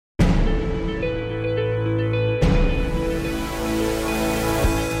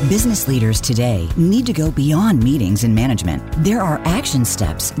Business leaders today need to go beyond meetings and management. There are action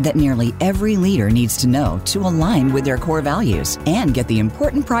steps that nearly every leader needs to know to align with their core values and get the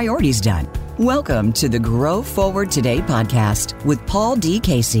important priorities done. Welcome to the Grow Forward Today podcast with Paul D.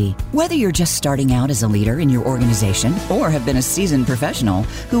 Casey. Whether you're just starting out as a leader in your organization or have been a seasoned professional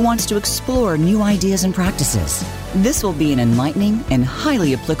who wants to explore new ideas and practices, this will be an enlightening and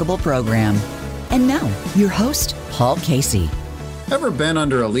highly applicable program. And now, your host, Paul Casey. Ever been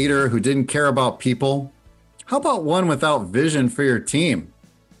under a leader who didn't care about people? How about one without vision for your team?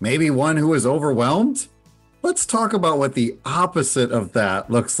 Maybe one who was overwhelmed? Let's talk about what the opposite of that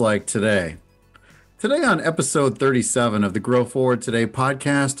looks like today. Today on episode 37 of the Grow Forward Today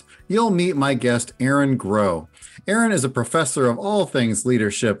podcast, you'll meet my guest, Arron Grow. Arron is a professor of all things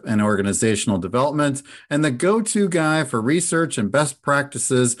leadership and organizational development and the go-to guy for research and best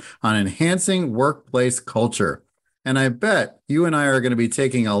practices on enhancing workplace culture. And I bet you and I are going to be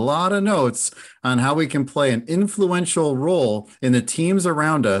taking a lot of notes on how we can play an influential role in the teams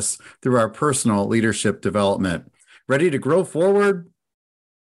around us through our personal leadership development. Ready to grow forward?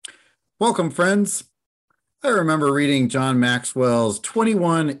 Welcome, friends. I remember reading John Maxwell's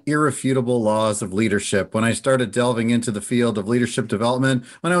 21 Irrefutable Laws of Leadership when I started delving into the field of leadership development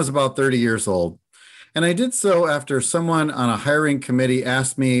when I was about 30 years old. And I did so after someone on a hiring committee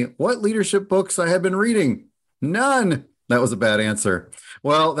asked me what leadership books I had been reading. None. That was a bad answer.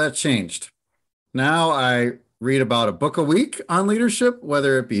 Well, that changed. Now I read about a book a week on leadership,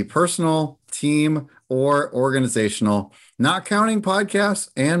 whether it be personal, team, or organizational, not counting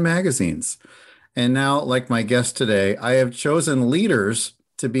podcasts and magazines. And now, like my guest today, I have chosen leaders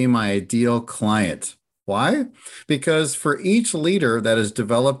to be my ideal client. Why? Because for each leader that is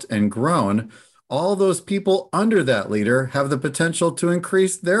developed and grown, all those people under that leader have the potential to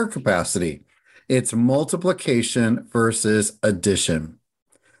increase their capacity. It's multiplication versus addition.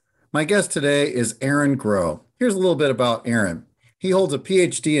 My guest today is Arron Grow. Here's a little bit about Arron. He holds a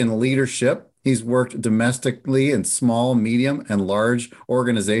PhD in leadership. He's worked domestically in small, medium, and large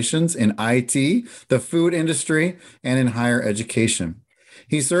organizations in IT, the food industry, and in higher education.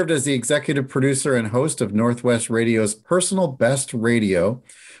 He served as the executive producer and host of Northwest Radio's Personal Best Radio,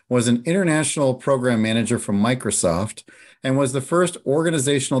 was an international program manager for Microsoft, and was the first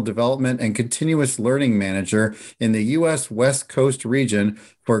organizational development and continuous learning manager in the U.S. West Coast region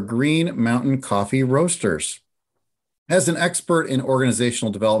for Green Mountain Coffee Roasters. As an expert in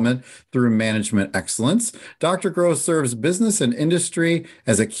organizational development through management excellence, Dr. Grow serves business and industry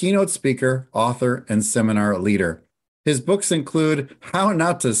as a keynote speaker, author, and seminar leader. His books include How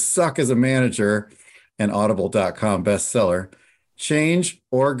Not to Suck as a Manager, an Audible.com bestseller, Change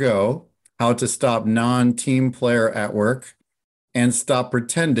or Go, How to Stop Non-Team Player at Work, and Stop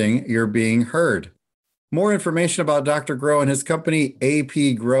Pretending You're Being Heard. More information about Dr. Grow and his company,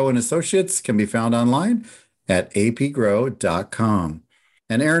 AP Grow and Associates, can be found online at apgrow.com.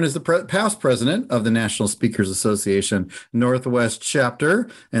 And Arron is the past president of the National Speakers Association Northwest Chapter,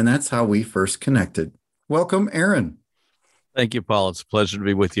 and that's how we first connected. Welcome, Arron. Thank you, Paul. It's a pleasure to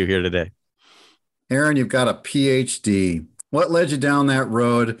be with you here today. Arron, you've got a PhD. What led you down that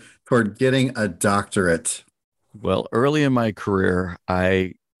road toward getting a doctorate? Well, early in my career,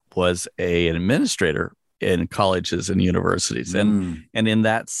 I was an administrator in colleges and universities. And in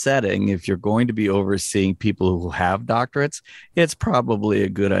that setting, if you're going to be overseeing people who have doctorates, it's probably a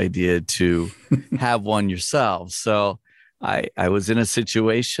good idea to have one yourself. So I was in a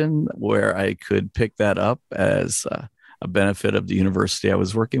situation where I could pick that up as a benefit of the university I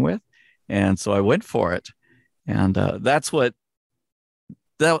was working with. And so I went for it. And those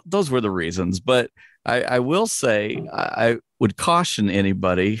were the reasons. But I will say I would caution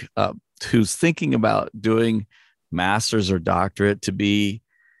anybody who's thinking about doing master's or doctorate to be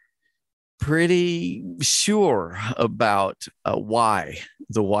pretty sure about why.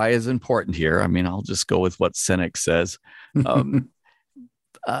 The why is important here. I mean, I'll just go with what Seneca says.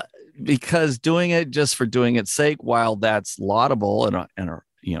 Because doing it just for doing its sake, while that's laudable and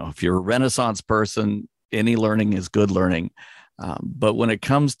if you're a Renaissance person, any learning is good learning. But when it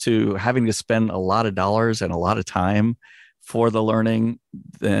comes to having to spend a lot of dollars and a lot of time for the learning,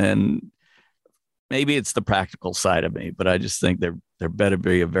 then maybe it's the practical side of me. But I just think there better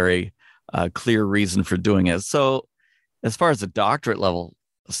be a very clear reason for doing it. So as far as the doctorate level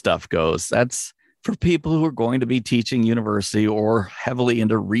stuff goes, that's for people who are going to be teaching university or heavily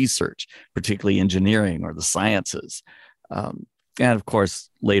into research, particularly engineering or the sciences. And of course,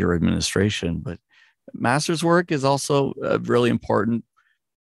 later administration. But master's work is also really important.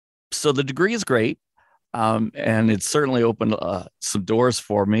 So the degree is great. And it's certainly opened some doors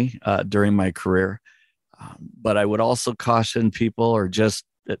for me during my career. But I would also caution people or just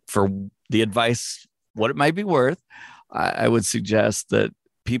that for the advice, what it might be worth, I would suggest that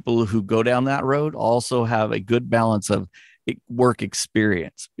people who go down that road also have a good balance of work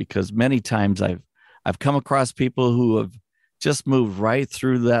experience, because many times I've come across people who have just moved right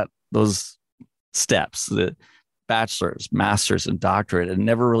through those steps, the bachelor's, master's, and doctorate, and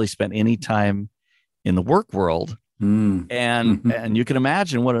never really spent any time in the work world. And you can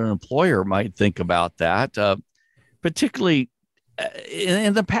imagine what an employer might think about that. Particularly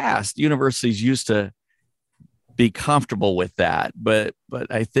in the past, universities used to be comfortable with that, but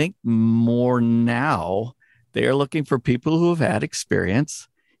I think more now they are looking for people who have had experience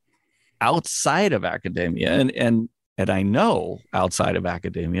outside of academia, and I know outside of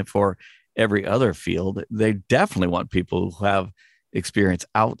academia for every other field, they definitely want people who have experience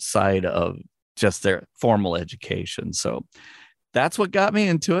outside of just their formal education. So that's what got me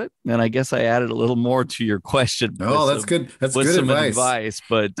into it. And I guess I added a little more to your question. Oh, that's good. That's good advice.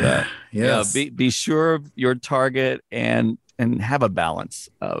 But yes. Be sure of your target and have a balance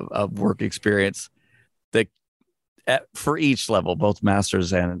of work experience that for each level, both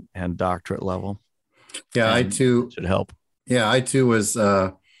master's and doctorate level. Yeah, I too should help. Yeah, I too was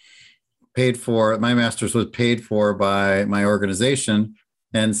paid for. My master's was paid for by my organization.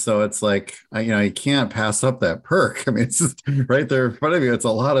 And so it's like, you can't pass up that perk. I mean, it's just right there in front of you. It's a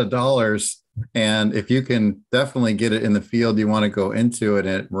lot of dollars. And if you can definitely get it in the field you want to go into, and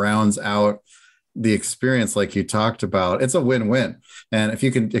it rounds out the experience like you talked about, it's a win-win. And if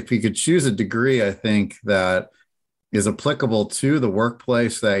you could choose a degree, I think that is applicable to the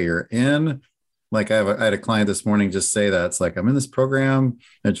workplace that you're in. Like I had a client this morning just say that it's like, I'm in this program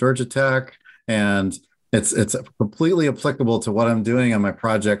at Georgia Tech, and it's completely applicable to what I'm doing on my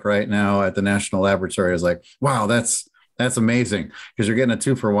project right now at the National Laboratory. I was like, wow, that's amazing, because you're getting a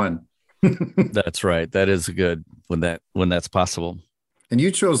 2-for-1. That's right. That is good when that's possible. And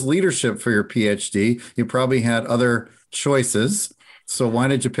you chose leadership for your PhD. You probably had other choices. So why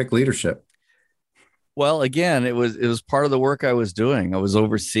did you pick leadership? Well, again, it was part of the work I was doing. I was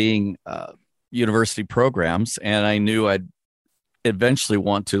overseeing university programs, and I knew I'd eventually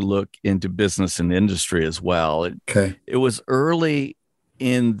want to look into business and industry as well. It was early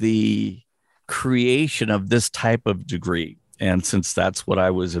in the creation of this type of degree. And since that's what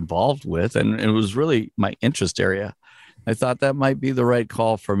I was involved with, and it was really my interest area, I thought that might be the right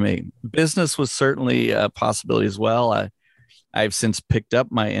call for me. Business was certainly a possibility as well. I've since picked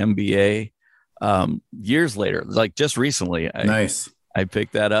up my MBA years later, like just recently. Nice. I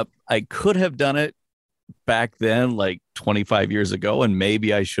picked that up. I could have done it back then, like 25 years ago, and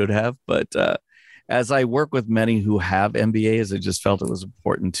maybe I should have. But as I work with many who have MBAs, I just felt it was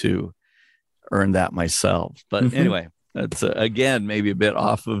important to earn that myself. But anyway, that's again, maybe a bit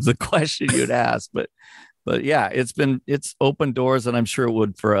off of the question you'd asked. But yeah, it's opened doors, and I'm sure it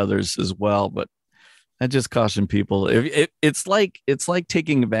would for others as well. But I just caution people, it's like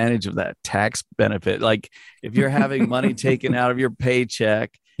taking advantage of that tax benefit. Like if you're having money taken out of your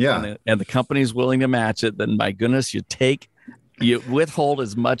paycheck, and the company's willing to match it, then my goodness, you withhold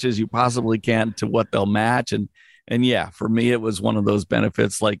as much as you possibly can to what they'll match. And yeah, for me, it was one of those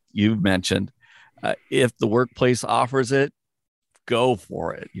benefits like you've mentioned. If the workplace offers it, go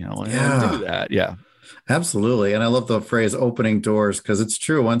for it, and do that. Yeah, absolutely. And I love the phrase opening doors, because it's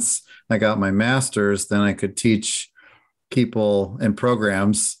true. Once I got my master's, then I could teach people in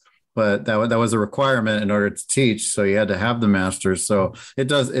programs, but that was a requirement in order to teach. So you had to have the master's. So it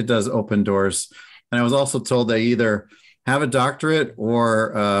does open doors. And I was also told that either have a doctorate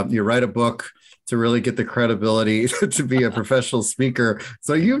or you write a book to really get the credibility to be a professional speaker.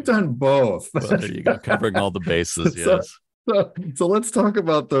 So you've done both. Well, there you go, covering all the bases. Yes. So let's talk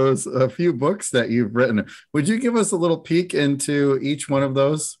about those few books that you've written. Would you give us a little peek into each one of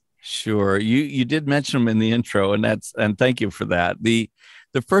those? Sure. You did mention them in the intro, and thank you for that. The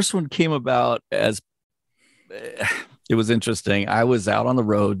first one came about as it was interesting. I was out on the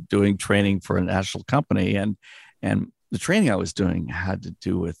road doing training for a national company, and the training I was doing had to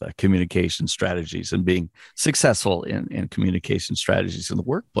do with communication strategies and being successful in communication strategies in the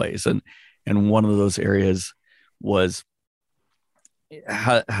workplace. And one of those areas was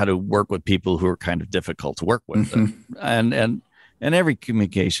how to work with people who are kind of difficult to work with. And every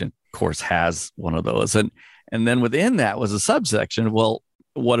communication course has one of those. And then within that was a subsection. Well,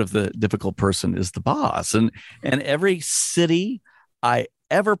 what if the difficult person is the boss? And every city I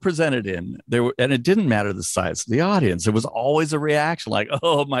ever presented in, and it didn't matter the size of the audience, there was always a reaction like,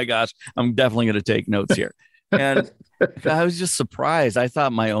 oh my gosh, I'm definitely going to take notes here. And I was just surprised. I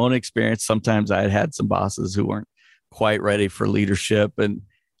thought my own experience, sometimes I had some bosses who weren't quite ready for leadership. And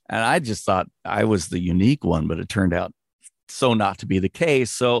I just thought I was the unique one, but it turned out so not to be the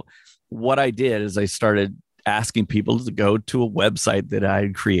case. So what I did is I started asking people to go to a website that I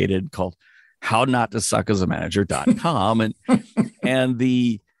had created called hownottosuckasamanager.com. And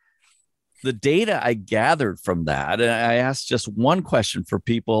the data I gathered from that, and I asked just one question for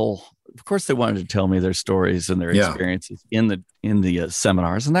people. Of course, they wanted to tell me their stories and their experiences in the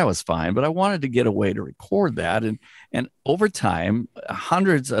seminars, and that was fine. But I wanted to get a way to record that, and over time,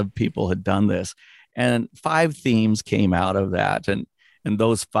 hundreds of people had done this, and 5 themes came out of that, and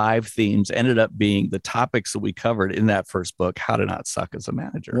those 5 themes ended up being the topics that we covered in that first book, How to Not Suck as a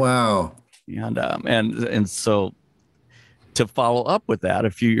Manager. Wow! And so, to follow up with that,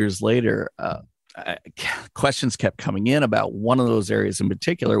 a few years later, questions kept coming in about one of those areas in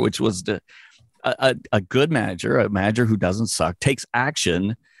particular, which was a good manager, a manager who doesn't suck, takes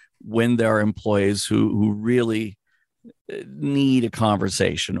action when there are employees who really need a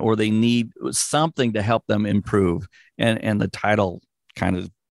conversation or they need something to help them improve. And the title kind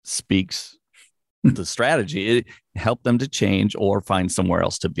of speaks the strategy. It help them to change or find somewhere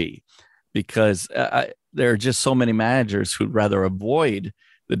else to be, because there are just so many managers who'd rather avoid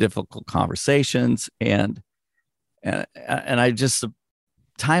the difficult conversations. And I just,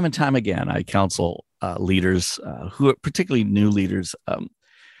 time and time again, I counsel leaders who are particularly new leaders.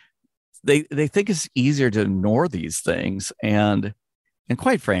 They think it's easier to ignore these things. And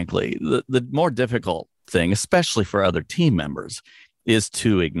quite frankly, the more difficult thing, especially for other team members, is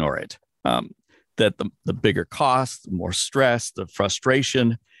to ignore it. That the bigger cost, the more stress, the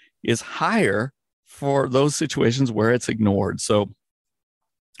frustration is higher for those situations where it's ignored. So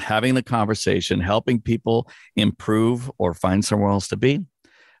having the conversation, helping people improve or find somewhere else to be,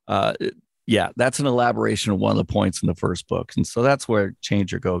 that's an elaboration of one of the points in the first book. And so that's where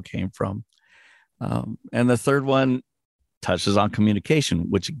Change or Go came from. And the third one touches on communication,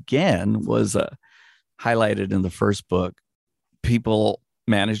 which again was highlighted in the first book.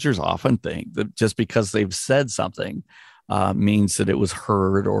 Managers often think that just because they've said something means that it was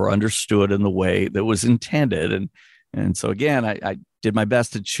heard or understood in the way that was intended. And so again, I did my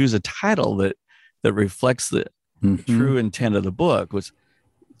best to choose a title that reflects the true intent of the book, was,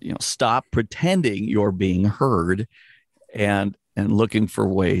 stop pretending you're being heard and looking for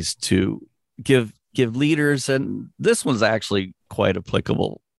ways to give leaders. And this one's actually quite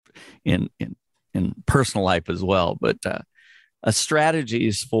applicable in personal life as well, but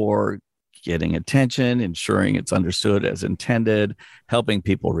strategies for getting attention, ensuring it's understood as intended, helping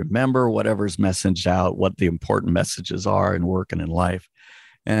people remember whatever's messaged out, what the important messages are in work and in life.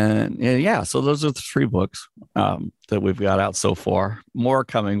 And so those are the 3 books that we've got out so far. More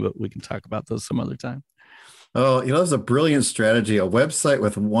coming, but we can talk about those some other time. Oh, that's a brilliant strategy. A website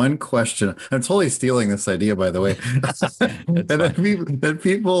with one question. I'm totally stealing this idea, by the way. And then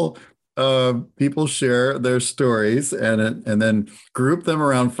people share their stories and then group them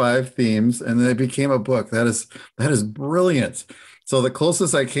around 5 themes, and then it became a book. That is brilliant. So the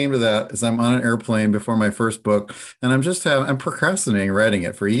closest I came to that is I'm on an airplane before my first book, and I'm procrastinating writing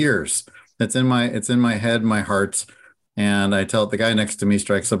it for years. It's in my head, my heart. And I tell the guy next to me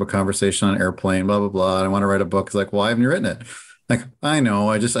strikes up a conversation on an airplane, blah, blah, blah. And I want to write a book. He's like, "Why haven't you written it?" Like, I know,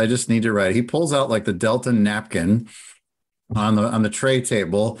 I just need to write. He pulls out like the Delta napkin on the tray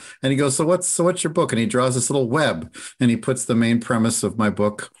table, and he goes, so what's your book? And he draws this little web, and he puts the main premise of my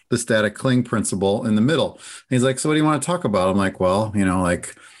book, the static cling principle, in the middle. And he's like, "So what do you want to talk about?" I'm like, "Well,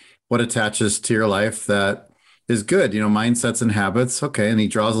 like what attaches to your life that is good, mindsets and habits." Okay. And he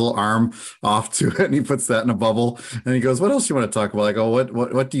draws a little arm off to it, and he puts that in a bubble, and he goes, "What else do you want to talk about?" I go,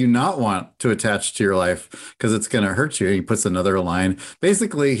 what do you not want to attach to your life? Because it's going to hurt you. And he puts another line.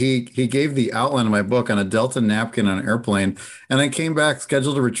 Basically, he gave the outline of my book on a Delta napkin on an airplane, and I came back,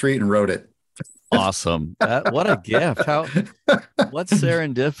 scheduled a retreat, and wrote it. Awesome. What a gift. What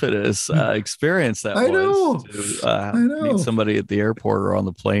serendipitous experience that was. I know. Meet somebody at the airport or on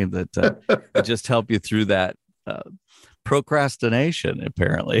the plane that would just help you through that procrastination,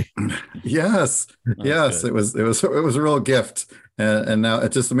 apparently. Yes. Yes. Good. It was a real gift. And now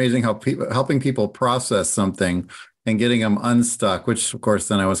it's just amazing how helping people process something and getting them unstuck, which of course,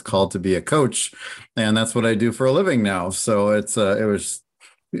 then I was called to be a coach, and that's what I do for a living now. So it was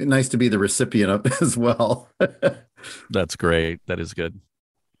nice to be the recipient of it as well. That's great. That is good.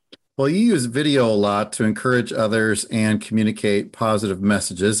 Well, you use video a lot to encourage others and communicate positive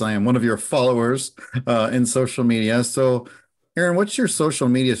messages. I am one of your followers in social media. So, Arron, what's your social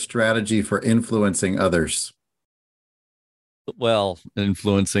media strategy for influencing others? Well,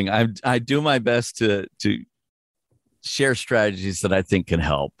 influencing, I do my best to share strategies that I think can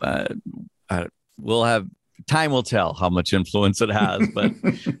help. Time will tell how much influence it has, but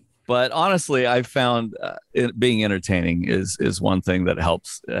But honestly, I found it being entertaining is one thing that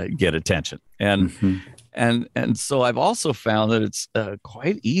helps get attention. And so I've also found that it's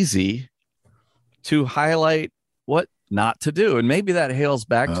quite easy to highlight what not to do. And maybe that hails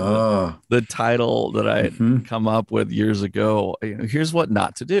back to the title that I had come up with years ago. Here's what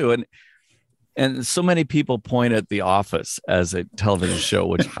not to do. And so many people point at The Office as a television show,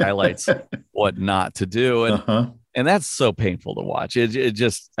 which highlights what not to do. And that's so painful to watch. It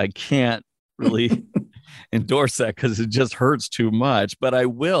just, I can't really endorse that because it just hurts too much. But I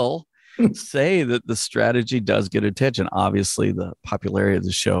will say that the strategy does get attention. Obviously, the popularity of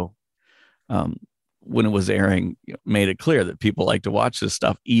the show when it was airing made it clear that people like to watch this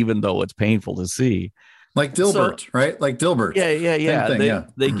stuff, even though it's painful to see. Like Dilbert, right? Like Dilbert. Yeah.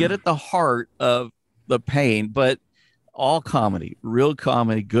 Thing, they get at the heart of the pain, but all comedy, real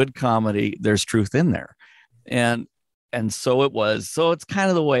comedy, good comedy, there's truth in there. And so it was. So it's kind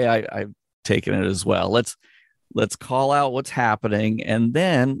of the way I've taken it as well. Let's call out what's happening, and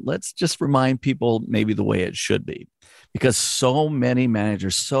then let's just remind people maybe the way it should be. Because so many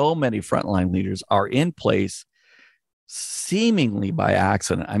managers, so many frontline leaders are in place seemingly by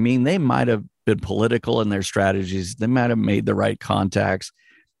accident. I mean, they might have been political in their strategies. They might have made the right contacts.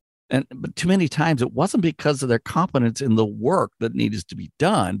 But too many times it wasn't because of their competence in the work that needed to be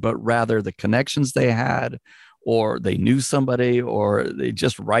done, but rather the connections they had, or they knew somebody, or they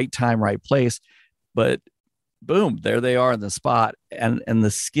just right time, right place. But boom, there they are in the spot. And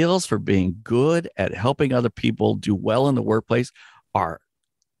the skills for being good at helping other people do well in the workplace are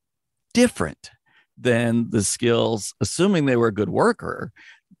different than the skills, assuming they were a good worker.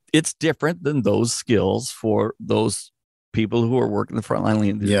 It's different than those skills for those people who are working the frontline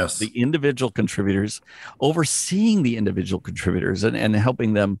leaders, yes, the individual contributors, overseeing the individual contributors and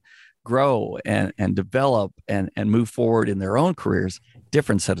helping them grow and develop and move forward in their own careers,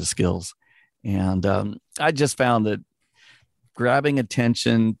 different set of skills. And I just found that grabbing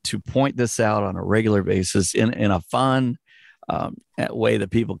attention to point this out on a regular basis in a fun way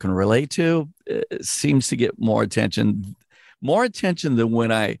that people can relate to seems to get more attention than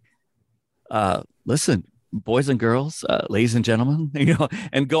when I listen, boys and girls, ladies and gentlemen,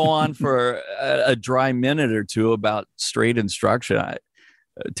 and go on for a dry minute or two about straight instruction.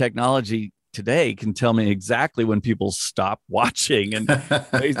 Technology today can tell me exactly when people stop watching, and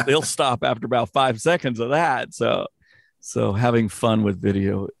they'll stop after about 5 seconds of that. So having fun with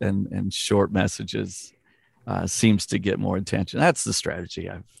video and short messages seems to get more attention. That's the strategy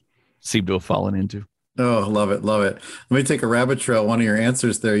I've seemed to have fallen into. Oh, love it. Love it. Let me take a rabbit trail. One of your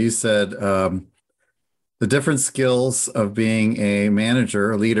answers there, you said the different skills of being a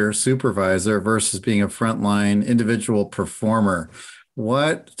manager, a leader, supervisor versus being a frontline individual performer.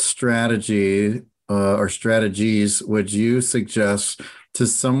 What strategy or strategies would you suggest to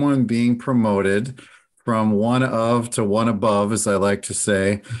someone being promoted from one of to one above, as I like to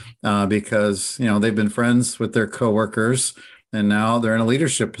say, because they've been friends with their coworkers and now they're in a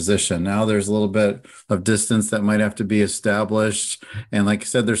leadership position. Now there's a little bit of distance that might have to be established. And like you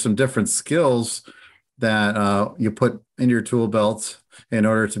said, there's some different skills that you put in your tool belt in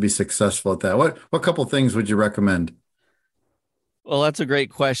order to be successful at that. What couple things would you recommend? Well, that's a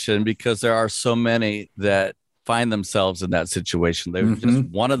great question, because there are so many that find themselves in that situation. They were just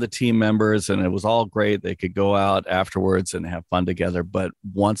one of the team members and it was all great. They could go out afterwards and have fun together. But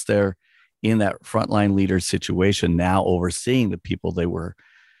once they're in that frontline leader situation, now overseeing the people they were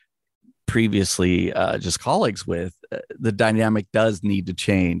previously just colleagues with, the dynamic does need to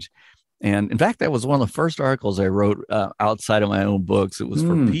change. And in fact, that was one of the first articles I wrote outside of my own books. It was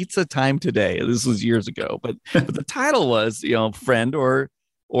for Pizza Time Today. This was years ago, but the title was, friend or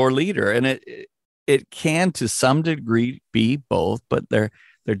leader. And it can to some degree be both, but there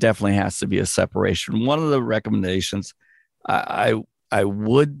definitely has to be a separation. One of the recommendations I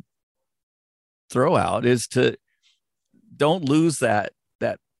would throw out is to don't lose that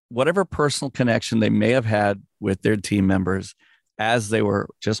whatever personal connection they may have had with their team members as they were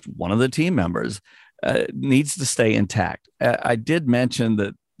just one of the team members needs to stay intact. I did mention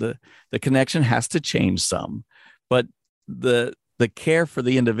that the connection has to change some, but the care for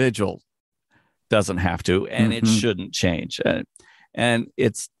the individual doesn't have to, and it shouldn't change. And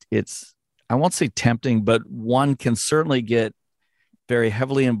it's I won't say tempting, but one can certainly get very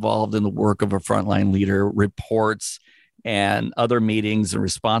heavily involved in the work of a frontline leader, reports and other meetings and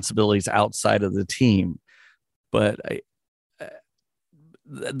responsibilities outside of the team. But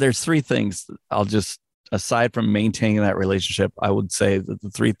there's three things I'll just, aside from maintaining that relationship, I would say that the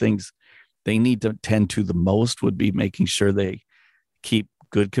three things they need to tend to the most would be making sure they keep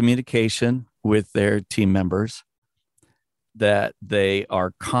good communication with their team members, that they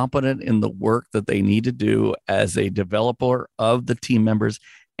are competent in the work that they need to do as a developer of the team members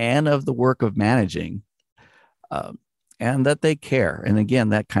and of the work of managing, and that they care. And again,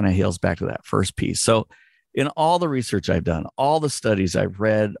 that kind of hails back to that first piece. So in all the research I've done, all the studies I've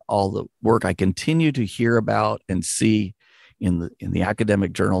read, all the work I continue to hear about and see in the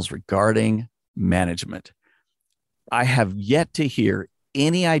academic journals regarding management, I have yet to hear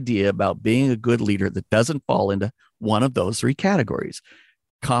any idea about being a good leader that doesn't fall into one of those three categories: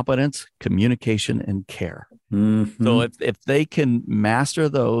 competence, communication, and care. Mm-hmm. So if they can master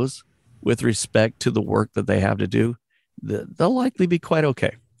those with respect to the work that they have to do, they'll likely be quite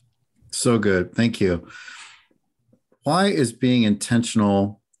okay. So good. Thank you. Why is being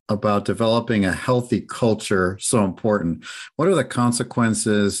intentional about developing a healthy culture so important? What are the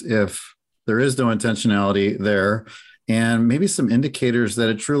consequences if there is no intentionality there, and maybe some indicators that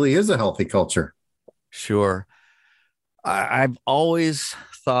it truly is a healthy culture? Sure. I've always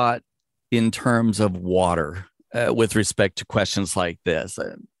thought in terms of water with respect to questions like this.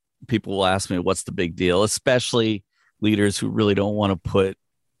 People will ask me, what's the big deal? Especially leaders who really don't want to put,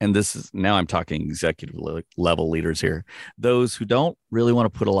 and this is, now I'm talking executive level leaders here, those who don't really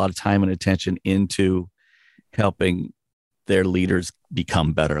want to put a lot of time and attention into helping their leaders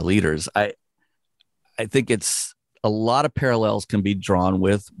become better leaders. I think it's a lot of parallels can be drawn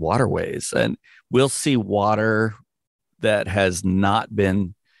with waterways, and we'll see water that has not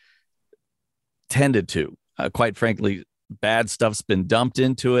been tended to. Quite frankly, bad stuff's been dumped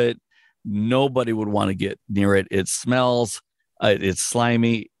into it. Nobody would want to get near it. It smells, it's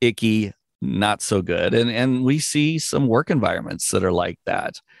slimy, icky, not so good. And we see some work environments that are like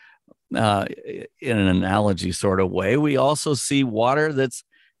that. In an analogy sort of way, we also see water that's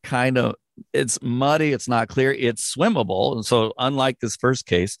kind of, it's muddy, it's not clear, it's swimmable. And so unlike this first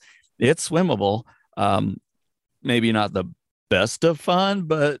case, it's swimmable. Maybe not the best of fun,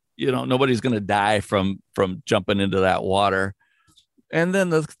 but nobody's going to die from jumping into that water. And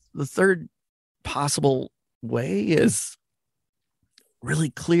then the third possible way is really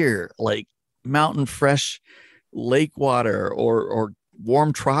clear, like mountain fresh lake water or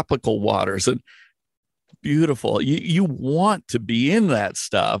warm tropical waters, and beautiful. You want to be in that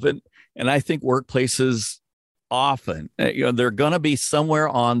stuff. And I think workplaces often, they're going to be somewhere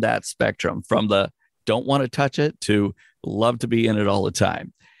on that spectrum from the don't want to touch it to love to be in it all the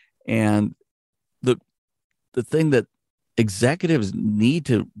time. And the thing that executives need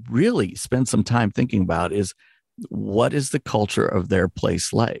to really spend some time thinking about is, what is the culture of their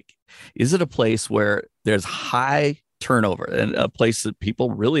place like? Is it a place where there's high turnover and a place that people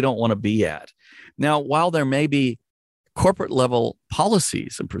really don't want to be at? Now, while there may be corporate level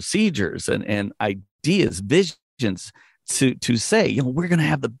policies and procedures and ideas, visions to say, we're going to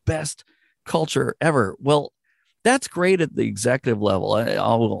have the best culture ever. Well, that's great at the executive level. I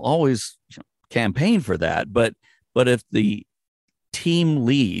will always campaign for that. But if the team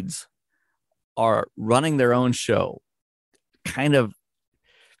leads are running their own show, kind of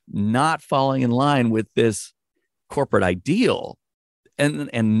not falling in line with this corporate ideal,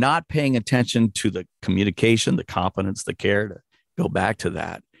 and not paying attention to the communication, the competence, the care, to go back to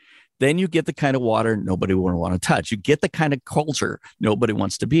that, then you get the kind of water nobody would want to touch. You get the kind of culture nobody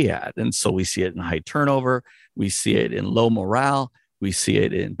wants to be at. And so we see it in high turnover. We see it in low morale. We see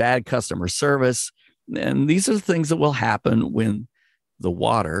it in bad customer service. And these are the things that will happen when the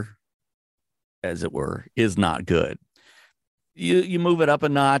water, as it were, is not good. You move it up a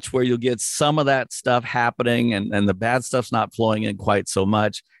notch where you'll get some of that stuff happening and the bad stuff's not flowing in quite so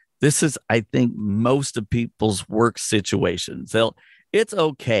much. This is, I think, most of people's work situations. It's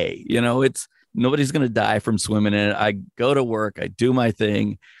okay. It's nobody's going to die from swimming in it. I go to work, I do my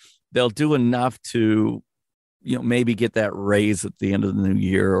thing. They'll do enough to, maybe get that raise at the end of the new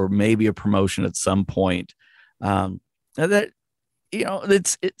year, or maybe a promotion at some point. It's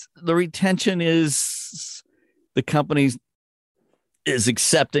the retention is, the company is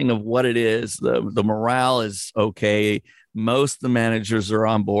accepting of what it is. The morale is okay. Most of the managers are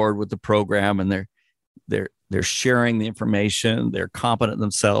on board with the program, and they're sharing the information. They're competent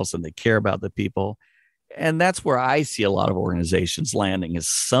themselves, and they care about the people. And that's where I see a lot of organizations landing, is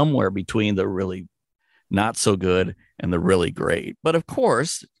somewhere between the really not so good and the really great. But of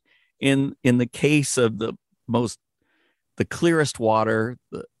course, in the case of the clearest water,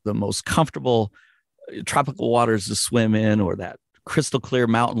 the most comfortable tropical waters to swim in, or that crystal clear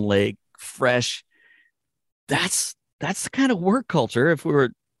mountain lake, fresh, that's the kind of work culture. If we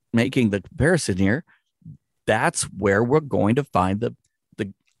were making the comparison here, that's where we're going to find the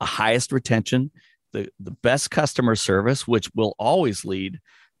highest retention, the best customer service, which will always lead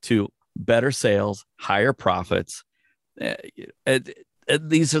to better sales, higher profits, Uh,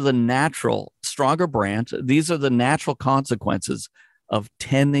 these are the natural, stronger brands. These are the natural consequences of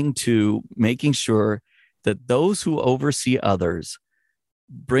tending to making sure that those who oversee others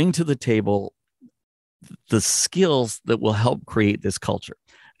bring to the table the skills that will help create this culture.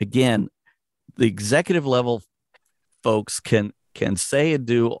 Again, the executive level folks can say and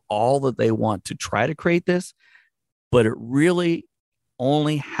do all that they want to try to create this, but it really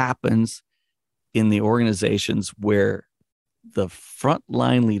only happens in the organizations where the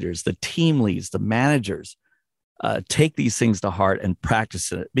frontline leaders, the team leads, the managers take these things to heart and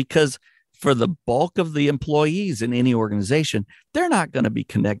practice it. Because for the bulk of the employees in any organization, they're not going to be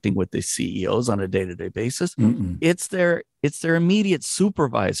connecting with the CEOs on a day-to-day basis. Mm-mm. It's their immediate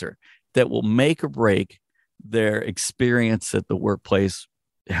supervisor that will make or break their experience at the workplace,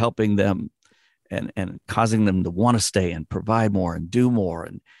 helping them and causing them to want to stay and provide more and do more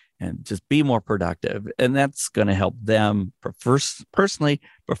and just be more productive. And that's going to help them personally,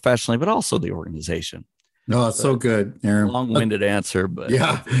 professionally, but also the organization. No, it's so good, Arron. Long-winded answer, but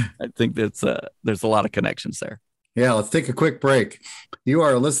yeah, I think that's there's a lot of connections there. Yeah, let's take a quick break. You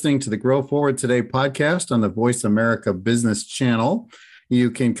are listening to the Grow Forward Today podcast on the Voice America Business Channel.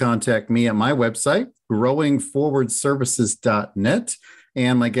 You can contact me at my website, growingforwardservices.net,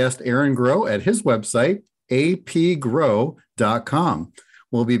 and my guest, Arron Grow, at his website, apgrow.com.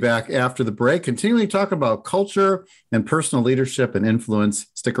 We'll be back after the break, continuing talking about culture and personal leadership and influence.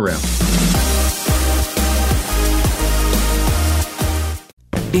 Stick around.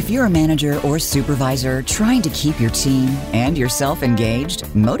 If you're a manager or supervisor trying to keep your team and yourself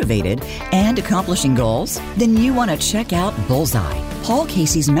engaged, motivated, and accomplishing goals, then you want to check out Bullseye, Paul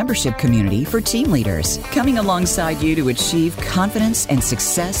Casey's membership community for team leaders, coming alongside you to achieve confidence and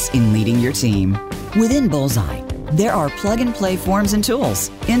success in leading your team. Within Bullseye, there are plug-and-play forms and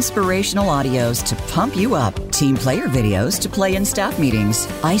tools, inspirational audios to pump you up, team player videos to play in staff meetings,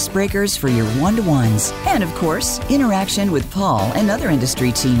 icebreakers for your one-to-ones, and of course, interaction with Paul and other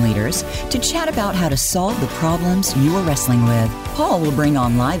industry team leaders to chat about how to solve the problems you are wrestling with. Paul will bring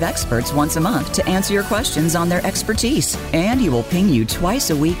on live experts once a month to answer your questions on their expertise, and he will ping you twice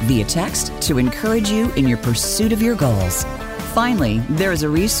a week via text to encourage you in your pursuit of your goals. Finally, there is a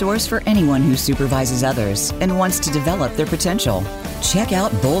resource for anyone who supervises others and wants to develop their potential. Check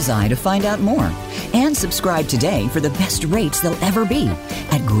out Bullseye to find out more and subscribe today for the best rates there'll ever be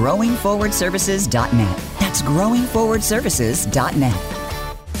at growingforwardservices.net. That's growingforwardservices.net.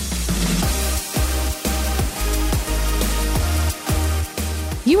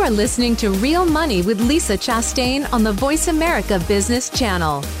 You are listening to Real Money with Lisa Chastain on the Voice America Business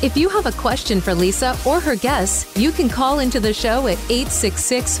Channel. If you have a question for Lisa or her guests, you can call into the show at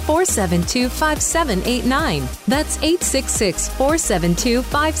 866-472-5789. That's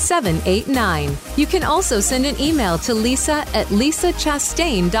 866-472-5789. You can also send an email to Lisa at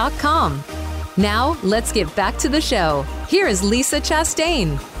lisachastain.com. Now, let's get back to the show. Here is Lisa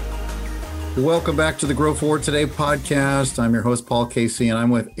Chastain. Welcome back to the Grow Forward Today podcast. I'm your host, Paul Casey, and I'm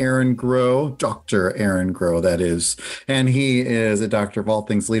with Arron Grow, Dr. Arron Grow, that is. And he is a doctor of all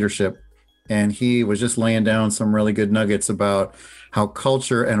things leadership. And he was just laying down some really good nuggets about how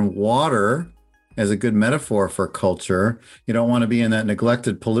culture and water is a good metaphor for culture. You don't want to be in that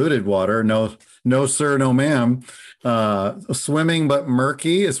neglected, polluted water. No, sir, no, ma'am. Swimming but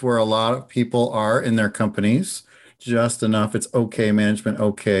murky is where a lot of people are in their companies. Just enough. It's okay management,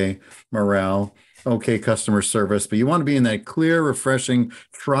 okay morale, okay customer service. But you want to be in that clear, refreshing,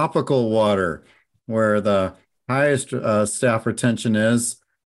 tropical water where the highest staff retention is,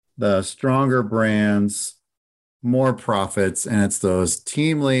 the stronger brands, more profits. And it's those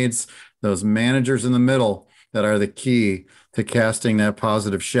team leads, those managers in the middle that are the key to casting that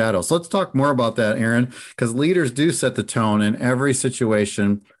positive shadow. So let's talk more about that, Arron, because leaders do set the tone in every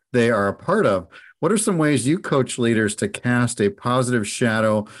situation they are a part of. What are some ways you coach leaders to cast a positive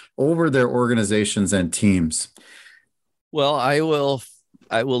shadow over their organizations and teams? Well, I will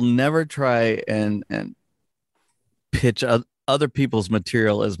never try and pitch other people's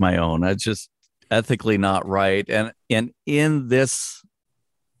material as my own. That's just ethically not right. And in this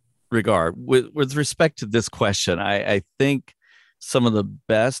regard, with respect to this question, I think some of the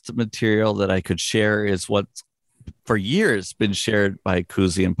best material that I could share is what's for years been shared by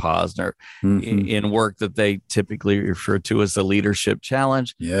Kuzi and Posner in work that they typically refer to as the leadership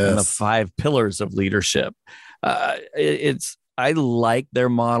challenge and the 5 pillars of leadership. I like their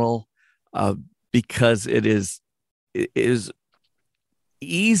model because it is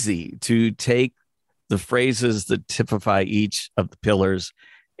easy to take the phrases that typify each of the pillars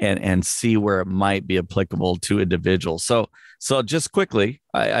and see where it might be applicable to individuals. So just quickly,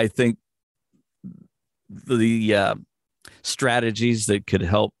 I think the Strategies that could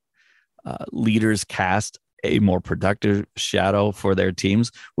help leaders cast a more productive shadow for their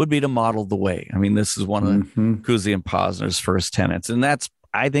teams would be to model the way. I mean, this is one of Kuzi and Posner's first tenets, and that's,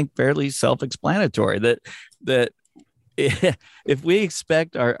 I think, fairly self-explanatory. That if we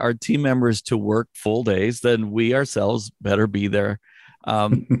expect our team members to work full days, then we ourselves better be there.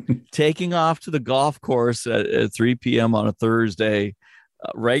 Taking off to the golf course at 3 p.m. on a Thursday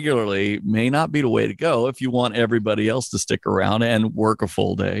regularly may not be the way to go if you want everybody else to stick around and work a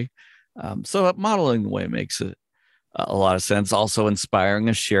full day. So modeling the way makes it a lot of sense. Also inspiring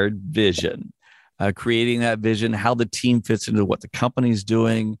a shared vision, creating that vision, how the team fits into what the company's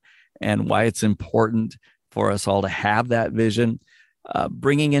doing and why it's important for us all to have that vision.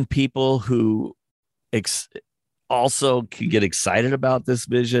 Bringing in people who also can get excited about this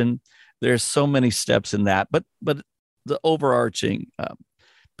vision. There's so many steps in that, but the overarching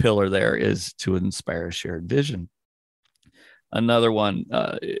pillar there is to inspire a shared vision. Another one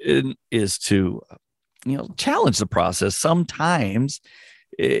is to, challenge the process. Sometimes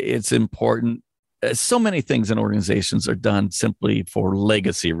it's important. So many things in organizations are done simply for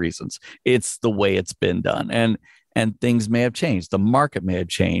legacy reasons. It's the way it's been done, and things may have changed. The market may have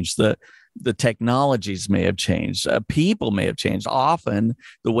changed. The technologies may have changed. People may have changed. Often,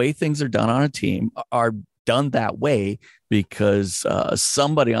 the way things are done on a team are done that way because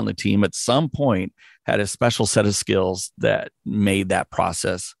somebody on the team at some point had a special set of skills that made that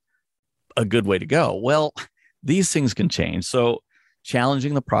process a good way to go. Well, these things can change. So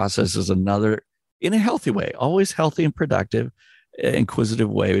challenging the process is another, in a healthy way, always healthy and productive,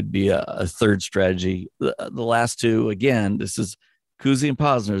 inquisitive way would be a third strategy. The last two, again, this is Kuzi and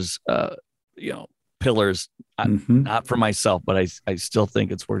Posner's, pillars, not for myself, but I still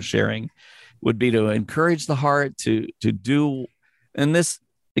think it's worth sharing, would be to encourage the heart to do. And this,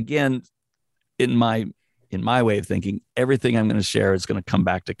 again, in my way of thinking, everything I'm going to share is going to come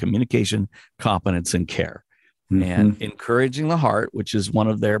back to communication, competence, and care. And encouraging the heart, which is one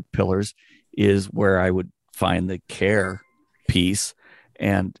of their pillars, is where I would find the care piece,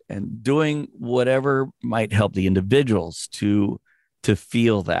 and doing whatever might help the individuals to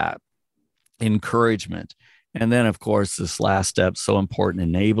feel that encouragement. And then, of course, this last step, so important,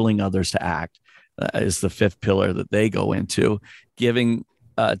 enabling others to act, is the fifth pillar that they go into, giving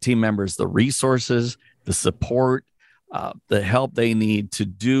team members the resources, the support, the help they need to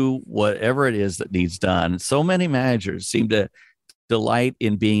do whatever it is that needs done. So many managers seem to delight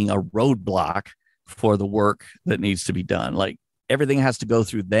in being a roadblock for the work that needs to be done. Like everything has to go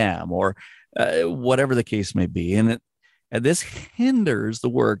through them, or whatever the case may be. And this hinders the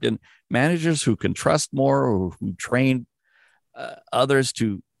work. And managers who can trust more, or who train others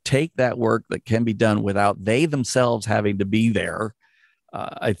to take that work that can be done without they themselves having to be there,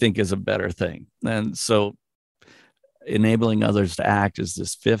 I think is a better thing. And so enabling others to act is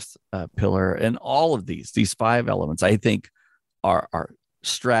this fifth pillar. And all of these five elements, I think, are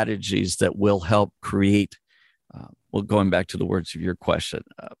strategies that will help create, going back to the words of your question,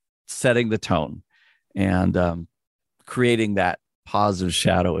 setting the tone and creating that positive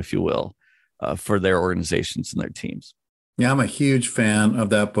shadow, if you will, for their organizations and their teams. Yeah, I'm a huge fan of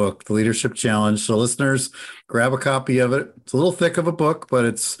that book, The Leadership Challenge. So listeners, grab a copy of it. It's a little thick of a book, but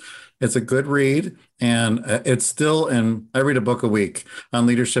it's a good read. And it's still I read a book a week on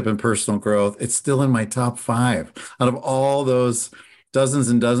leadership and personal growth. It's still in my top 5 out of all those dozens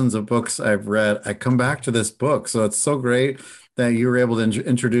and dozens of books I've read. I come back to this book. So it's so great that you were able to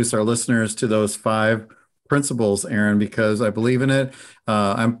introduce our listeners to those 5 principles, Arron, because I believe in it.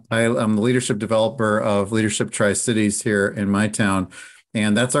 I'm the leadership developer of Leadership Tri-Cities here in my town,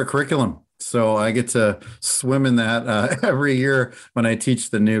 and that's our curriculum. So I get to swim in that every year when I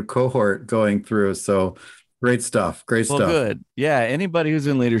teach the new cohort going through. So great stuff. Great stuff. Good. Yeah. Anybody who's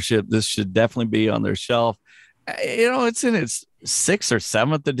in leadership, this should definitely be on their shelf. It's in its 6th or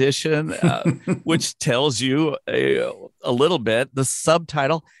 7th edition, which tells you a little bit. The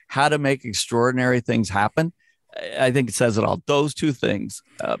subtitle, How to Make Extraordinary Things Happen, I think it says it all. Those 2 things,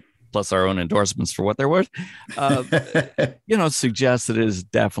 plus our own endorsements for what they're worth, suggests that it is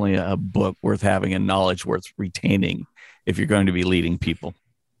definitely a book worth having and knowledge worth retaining if you're going to be leading people.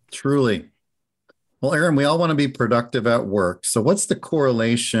 Truly. Well, Arron, we all want to be productive at work. So what's the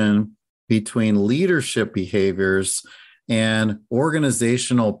correlation between leadership behaviors and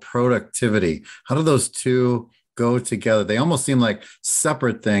organizational productivity? How do those 2 go together? They almost seem like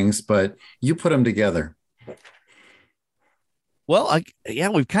separate things, but you put them together. Well,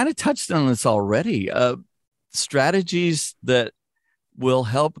 we've kind of touched on this already. Strategies that will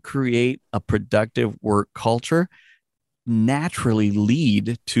help create a productive work culture naturally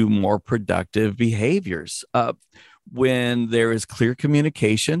lead to more productive behaviors. when there is clear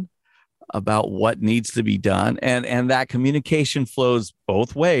communication about what needs to be done, and that communication flows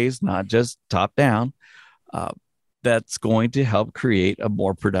both ways, not just top down, that's going to help create a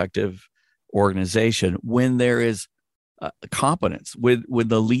more productive organization. When there is competence, when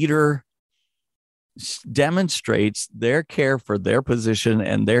the leader demonstrates their care for their position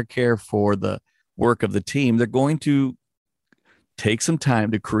and their care for the work of the team, they're going to take some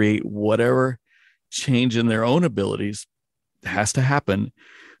time to create whatever change in their own abilities has to happen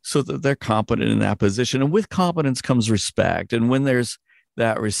so that they're competent in that position. And with competence comes respect. And when there's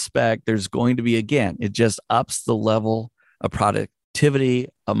that respect, there's going to be, again, it just ups the level of productivity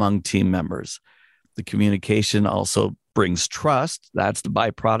among team members. The communication also brings trust. That's the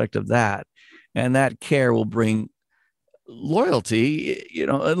byproduct of that. And that care will bring loyalty,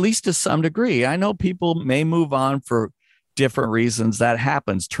 at least to some degree. I know people may move on for different reasons. That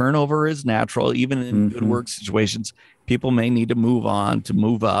happens. Turnover is natural. Even in good work situations, people may need to move on, to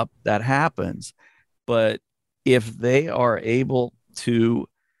move up. That happens. But if they are able to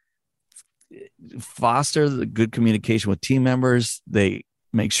foster the good communication with team members, they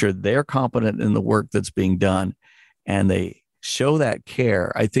make sure they're competent in the work that's being done, and they show that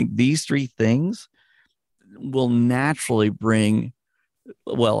care, I think these three things will naturally bring,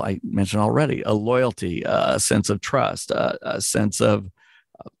 well, I mentioned already, a loyalty, a sense of trust, a sense of,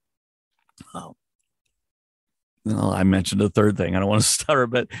 I mentioned a third thing. I don't want to stutter,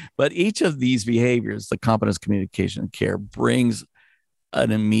 but each of these behaviors, the competence, communication, and care, brings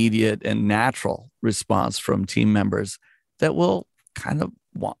an immediate and natural response from team members that will kind of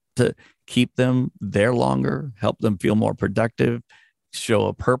want to keep them there longer, help them feel more productive, show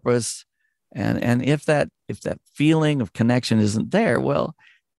a purpose. And if that feeling of connection isn't there, well,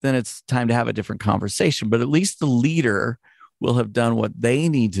 then it's time to have a different conversation. But at least the leader will have done what they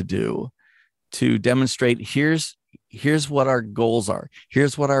need to do to demonstrate, here's what our goals are.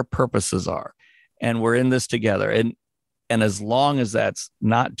 Here's what our purposes are. And we're in this together. And as long as that's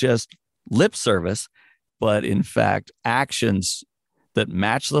not just lip service, but in fact, actions that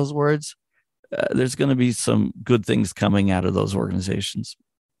match those words, there's going to be some good things coming out of those organizations.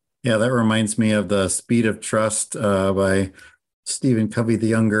 Yeah, that reminds me of The Speed of Trust by Stephen Covey the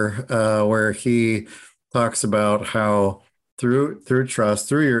Younger, where he talks about how through trust,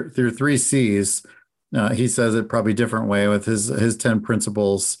 through three C's, he says it probably different way with his 10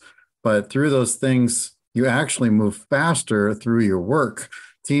 principles, but through those things, you actually move faster through your work.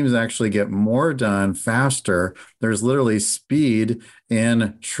 Teams actually get more done faster. There's literally speed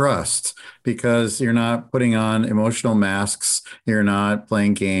in trust because you're not putting on emotional masks. You're not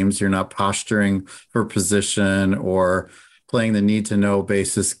playing games. You're not posturing for position or playing the need to know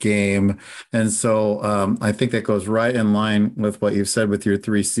basis game. And so I think that goes right in line with what you've said with your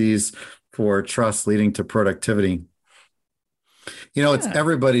three C's for trust leading to productivity. It's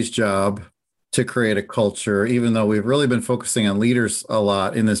everybody's job to create a culture, even though we've really been focusing on leaders a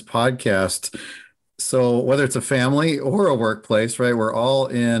lot in this podcast. So whether it's a family or a workplace, right, we're all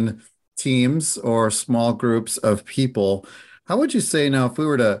in teams or small groups of people. How would you say now, if we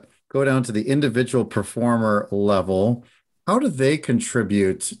were to go down to the individual performer level, how do they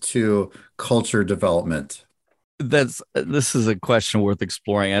contribute to culture development? This is a question worth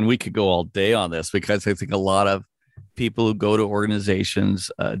exploring, and we could go all day on this because I think a lot of people who go to organizations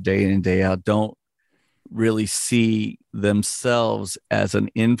day in and day out don't really see themselves as an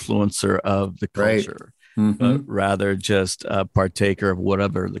influencer of the culture, but rather just a partaker of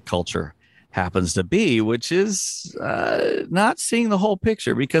whatever the culture happens to be, which is not seeing the whole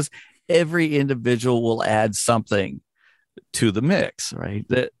picture, because every individual will add something to the mix, right?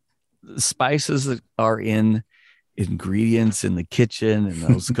 The spices that are in ingredients in the kitchen and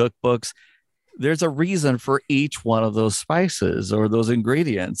those cookbooks, there's a reason for each one of those spices or those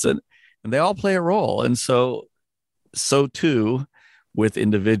ingredients, and they all play a role. And so too with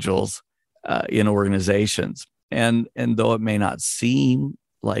individuals in organizations. And though it may not seem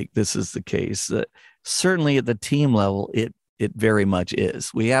like this is the case, that certainly at the team level, it very much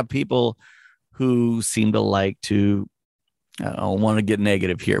is. We have people who seem to like to, I don't want to get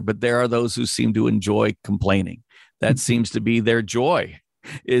negative here, but there are those who seem to enjoy complaining. That seems to be their joy,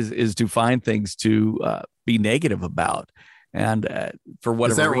 is to find things to be negative about. And for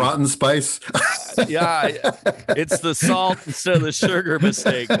whatever is that reason, rotten spice? Yeah, it's the salt instead of the sugar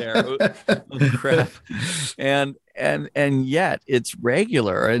mistake there. Oh, crap. And yet it's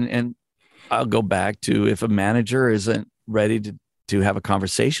regular. And I'll go back to, if a manager isn't ready to have a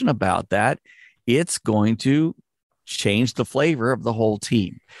conversation about that, it's going to change the flavor of the whole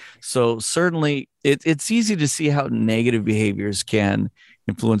team. So certainly it's easy to see how negative behaviors can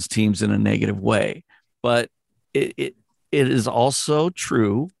influence teams in a negative way. But it is also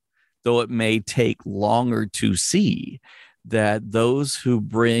true, though it may take longer to see, that those who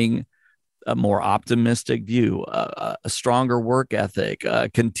bring a more optimistic view, a stronger work ethic,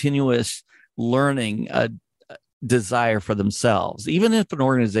 continuous learning, a desire for themselves, even if an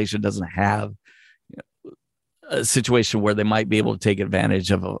organization doesn't have a situation where they might be able to take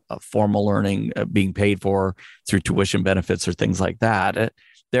advantage of a formal learning being paid for through tuition benefits or things like that.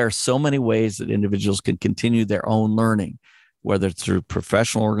 There are so many ways that individuals can continue their own learning, whether it's through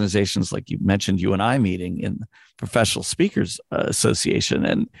professional organizations like you mentioned, you and I meeting in the Professional Speakers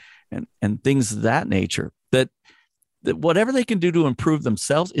Association and things of that nature, that whatever they can do to improve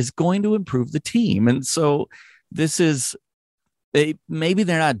themselves is going to improve the team. And so maybe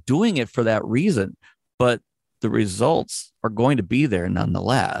they're not doing it for that reason, but the results are going to be there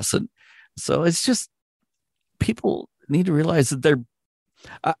nonetheless. And so it's just, people need to realize that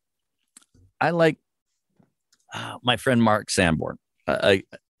I like my friend Mark Sanborn, a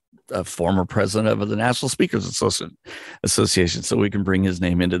former president of the National Speakers Association, so we can bring his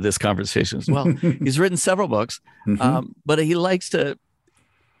name into this conversation as well. He's written several books, but he likes to,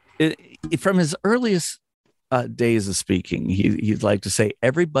 from his earliest days of speaking, he'd like to say,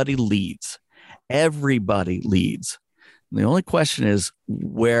 everybody leads. Everybody leads. And the only question is,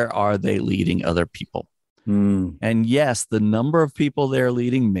 where are they leading other people? And yes, the number of people they're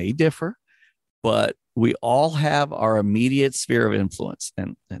leading may differ, but we all have our immediate sphere of influence.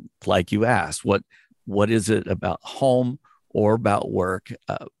 And like you asked, what is it about home or about work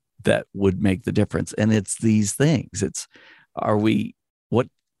that would make the difference? And it's these things. It's,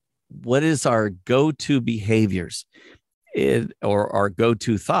 what is our go-to behaviors or our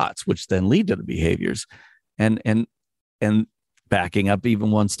go-to thoughts, which then lead to the behaviors? And backing up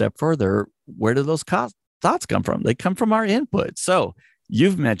even one step further, where do those thoughts come from? They come from our input. So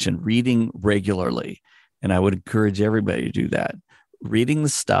you've mentioned reading regularly, and I would encourage everybody to do that. Reading the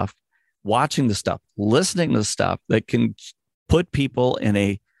stuff, watching the stuff, listening to the stuff that can put people in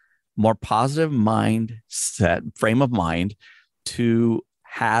a more positive frame of mind to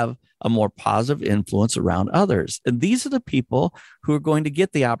have a more positive influence around others. And these are the people who are going to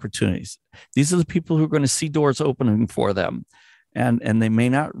get the opportunities. These are the people who are going to see doors opening for them. And they may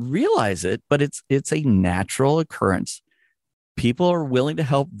not realize it, but it's a natural occurrence. People are willing to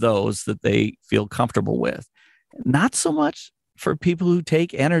help those that they feel comfortable with. Not so much for people who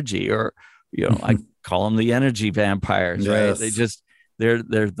take energy, or, I call them the energy vampires, yes. Right?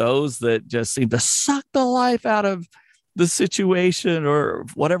 They're those that just seem to suck the life out of the situation, or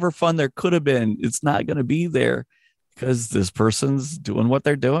whatever fun there could have been. It's not going to be there because this person's doing what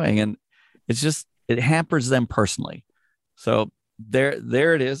they're doing. And it hampers them personally. So there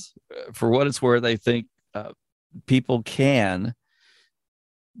it is. For what it's worth, I think people can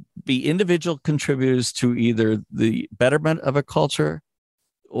be individual contributors to either the betterment of a culture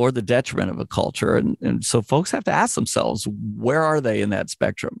or the detriment of a culture. And so folks have to ask themselves, where are they in that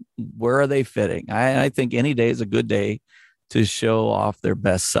spectrum? Where are they fitting? I think any day is a good day to show off their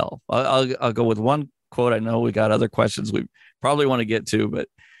best self. I'll go with one quote. I know we got other questions we probably want to get to, but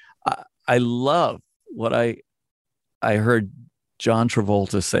I love what I heard John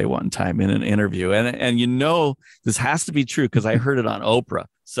Travolta say one time in an interview. And this has to be true because I heard it on Oprah.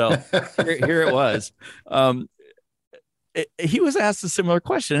 So here it was. He was asked a similar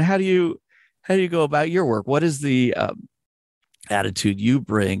question. How do you go about your work? What is the attitude you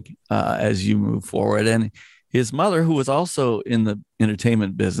bring as you move forward? And his mother, who was also in the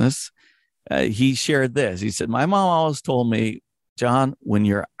entertainment business, he shared this. He said, my mom always told me, John, when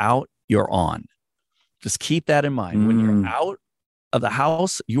you're out, you're on. Just keep that in mind. When you're out of the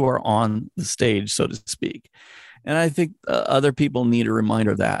house, you are on the stage, so to speak. And I think other people need a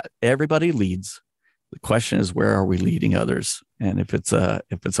reminder of that. Everybody leads. The question is, where are we leading others? And if it's a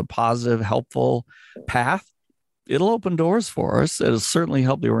positive, helpful path, it'll open doors for us. It'll certainly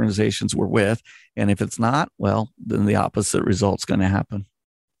help the organizations we're with. And if it's not, well, then the opposite result's going to happen.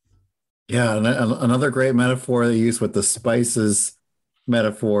 Yeah, and another great metaphor they use with the spices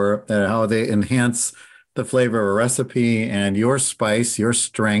metaphor, how they enhance the flavor of a recipe, and your spice, your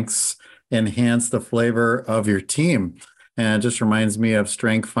strengths enhance the flavor of your team. And it just reminds me of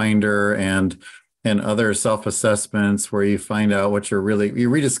Strength Finder and other self-assessments where you find out you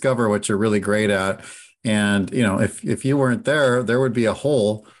rediscover what you're really great at. And, if you weren't there, there would be a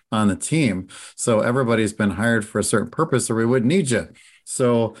hole on the team. So everybody's been hired for a certain purpose, or we wouldn't need you.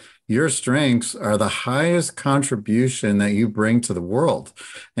 So your strengths are the highest contribution that you bring to the world.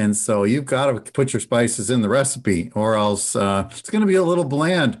 And so you've got to put your spices in the recipe, or else it's going to be a little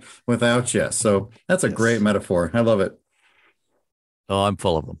bland without you. So that's a great metaphor. I love it. Oh, I'm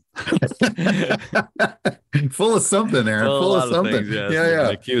full of them. Full of something, Aaron. Well, Full a of lot of something. things, yes. Yeah, I've been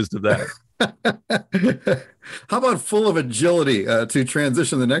yeah. accused of that. How about full of agility? To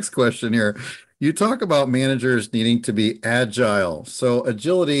transition the next question here, you talk about managers needing to be agile. So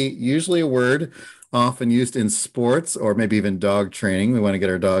agility, usually a word often used in sports or maybe even dog training. We want to get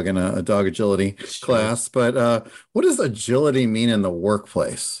our dog in a dog agility Sure. class. But what does agility mean in the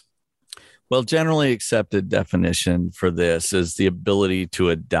workplace? Well, generally accepted definition for this is the ability to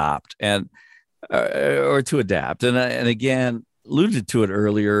adopt and or to adapt. And again, alluded to it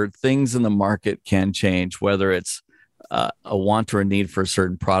earlier, things in the market can change, whether it's a want or a need for a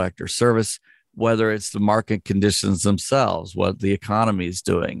certain product or service, whether it's the market conditions themselves, what the economy is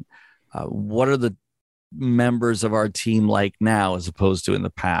doing, what are the members of our team like now as opposed to in the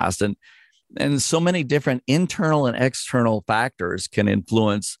past, and so many different internal and external factors can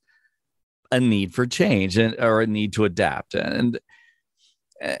influence a need for change or a need to adapt. So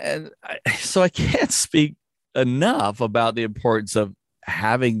I can't speak enough about the importance of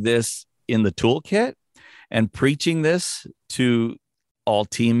having this in the toolkit and preaching this to all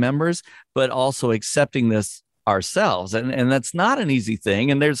team members, but also accepting this ourselves. And that's not an easy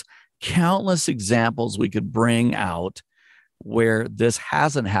thing. And there's countless examples we could bring out where this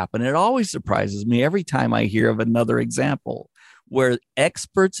hasn't happened. It always surprises me every time I hear of another example where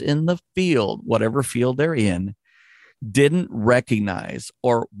experts in the field, whatever field they're in, didn't recognize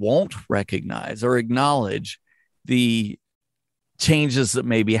or won't recognize or acknowledge the changes that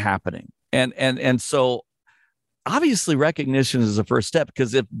may be happening. And so obviously recognition is the first step,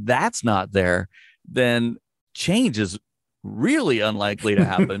 because if that's not there, then change is really unlikely to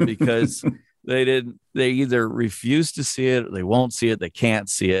happen because they either refuse to see it, they won't see it, they can't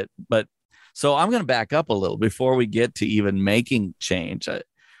see it. But so I'm going to back up a little before we get to even making change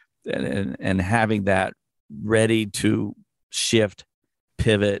and having that ready to shift,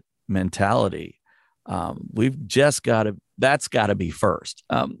 pivot mentality. We've just that's got to be first.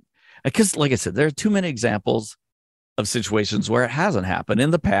 Because like I said, there are too many examples of situations where it hasn't happened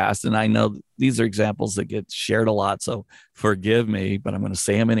in the past. And I know these are examples that get shared a lot, so forgive me, but I'm going to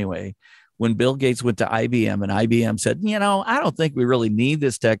say them anyway. When Bill Gates went to IBM and IBM said, I don't think we really need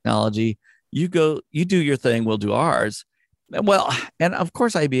this technology. You do your thing, we'll do ours. Well, and of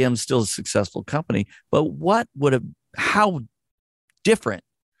course, IBM is still a successful company, but how different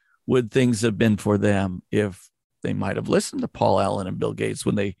would things have been for them if they might have listened to Paul Allen and Bill Gates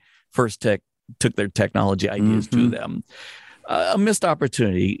when they first took their technology ideas to them? A missed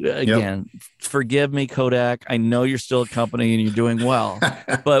opportunity. Again, Forgive me, Kodak. I know you're still a company and you're doing well,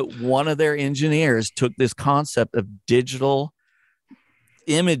 but one of their engineers took this concept of digital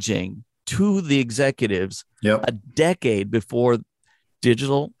imaging to the executives a decade before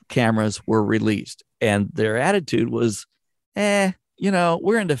digital cameras were released. And their attitude was, we're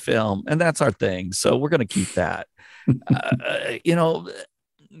into film and that's our thing, so we're going to keep that.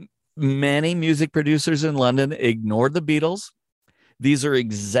 Many music producers in London ignored the Beatles. These are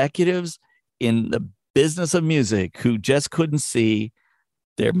executives in the business of music who just couldn't see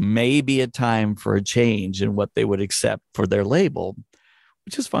there may be a time for a change in what they would accept for their label,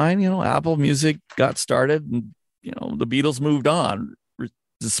 which is fine. Apple Music got started and, the Beatles moved on,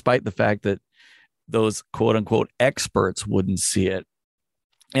 despite the fact that those quote unquote experts wouldn't see it.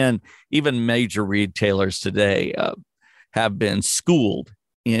 And even major retailers today have been schooled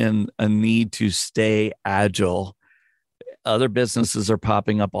in a need to stay agile. Other businesses are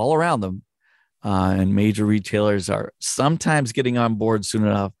popping up all around them. And major retailers are sometimes getting on board soon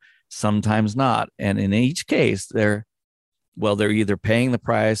enough, sometimes not. And in each case, they're either paying the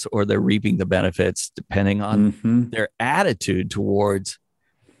price or they're reaping the benefits, depending on their attitude towards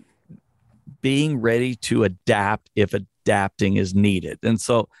being ready to adapt if adapting is needed. And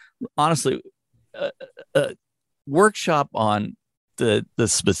so, honestly, workshop on the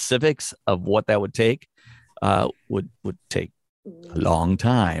specifics of what that would take would take a long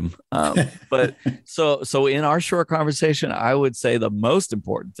time. But so in our short conversation, I would say the most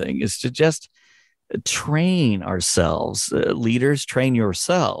important thing is to just train ourselves. Leaders, train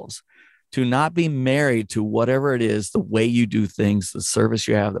yourselves to not be married to whatever it is, the way you do things, the service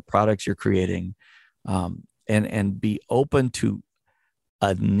you have, the products you're creating, and be open to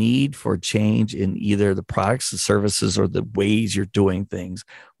a need for change in either the products, the services, or the ways you're doing things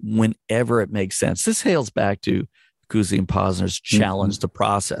whenever it makes sense. This hails back to Kuzi and Posner's challenge to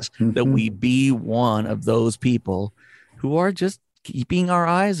process, that we be one of those people who are just keeping our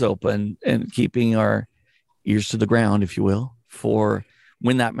eyes open and keeping our ears to the ground, if you will, for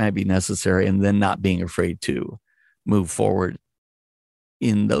when that might be necessary, and then not being afraid to move forward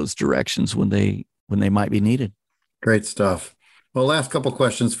in those directions when they might be needed. Great stuff. Well, last couple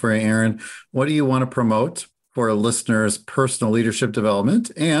questions for you, Arron. What do you want to promote for a listener's personal leadership development?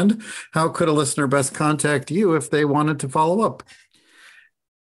 And how could a listener best contact you if they wanted to follow up?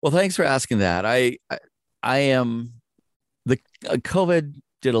 Well, thanks for asking that. I am the COVID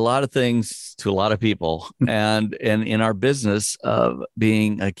did a lot of things to a lot of people, and in our business of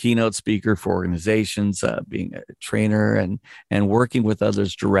being a keynote speaker for organizations, being a trainer, and working with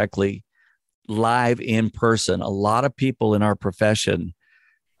others directly, live in person. A lot of people in our profession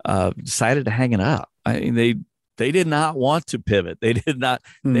decided to hang it up. I mean, they did not want to pivot. They did not.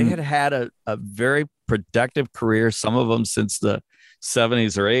 They had a very productive career. Some of them since the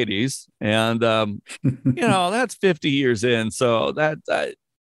 70s or 80s, and that's 50 years in. So that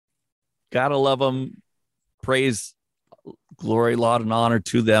gotta love them. Praise, glory, laud, and honor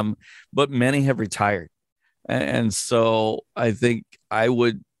to them. But many have retired, and so I think I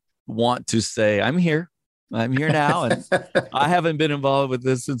would want to say I'm here now, and I haven't been involved with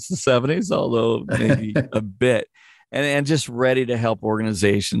this since the 70s, although maybe a bit, and just ready to help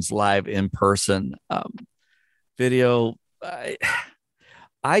organizations live in person. Video,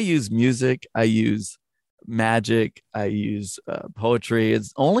 I use music, I use magic, I use poetry.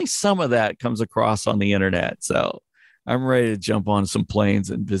 It's only some of that comes across on the internet, so I'm ready to jump on some planes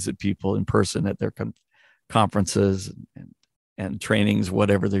and visit people in person at their conferences and trainings,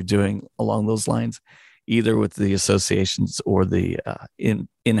 whatever they're doing along those lines, either with the associations or the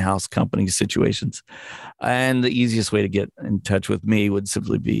in-house company situations. And the easiest way to get in touch with me would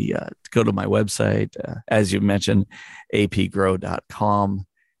simply be to go to my website, as you mentioned, apgrow.com,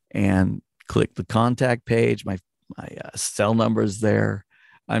 and click the contact page. My cell number is there.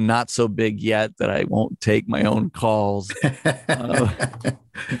 I'm not so big yet that I won't take my own calls.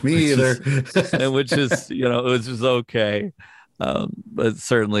 Me either. Which is okay. But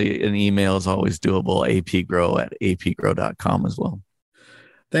certainly an email is always doable. apgrow@apgrow.com as well.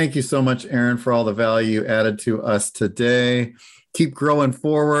 Thank you so much, Arron, for all the value added to us today. Keep growing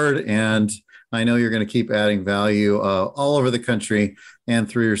forward, and I know you're going to keep adding value all over the country and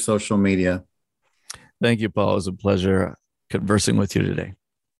through your social media. Thank you, Paul. It was a pleasure conversing with you today.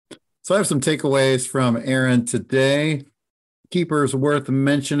 So I have some takeaways from Arron today. Keepers worth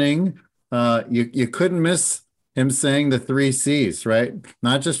mentioning. You couldn't miss him saying the 3 C's, right?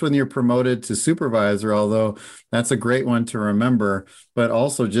 Not just when you're promoted to supervisor, although that's a great one to remember, but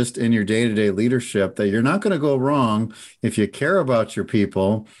also just in your day-to-day leadership, that you're not going to go wrong if you care about your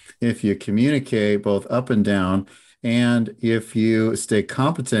people, if you communicate both up and down, and if you stay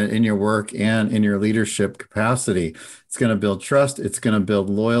competent in your work and in your leadership capacity. It's going to build trust. It's going to build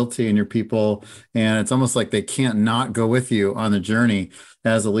loyalty in your people. And it's almost like they can't not go with you on the journey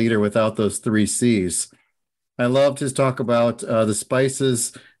as a leader without those 3 C's. I loved his talk about the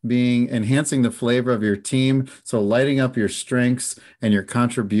spices being enhancing the flavor of your team. So lighting up your strengths and your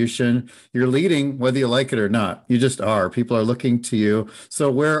contribution. You're leading whether you like it or not. You just are. People are looking to you.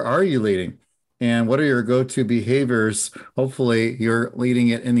 So where are you leading? And what are your go-to behaviors? Hopefully you're leading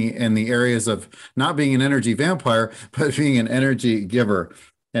it in the areas of not being an energy vampire, but being an energy giver.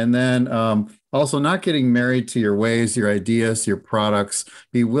 And then also not getting married to your ways, your ideas, your products.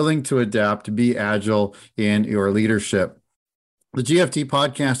 Be willing to adapt, be agile in your leadership. The GFT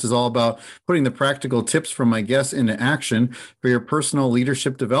podcast is all about putting the practical tips from my guests into action for your personal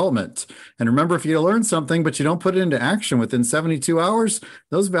leadership development. And remember, if you learn something, but you don't put it into action within 72 hours,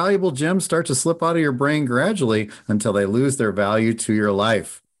 those valuable gems start to slip out of your brain gradually until they lose their value to your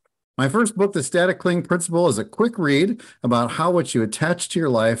life. My first book, The Static Cling Principle, is a quick read about how what you attach to your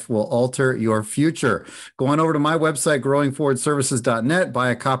life will alter your future. Go on over to my website, growingforwardservices.net, buy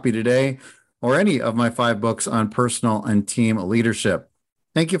a copy today, or any of my 5 books on personal and team leadership.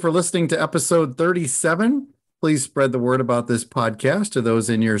 Thank you for listening to episode 37. Please spread the word about this podcast to those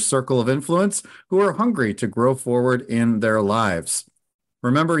in your circle of influence who are hungry to grow forward in their lives.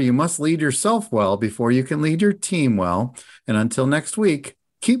 Remember, you must lead yourself well before you can lead your team well. And until next week,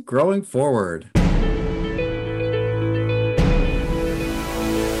 keep growing forward.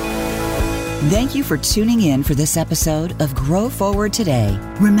 Thank you for tuning in for this episode of Grow Forward Today.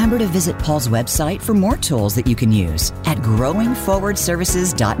 Remember to visit Paul's website for more tools that you can use at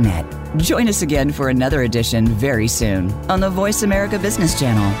growingforwardservices.net. Join us again for another edition very soon on the Voice America Business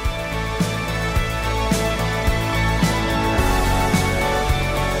Channel.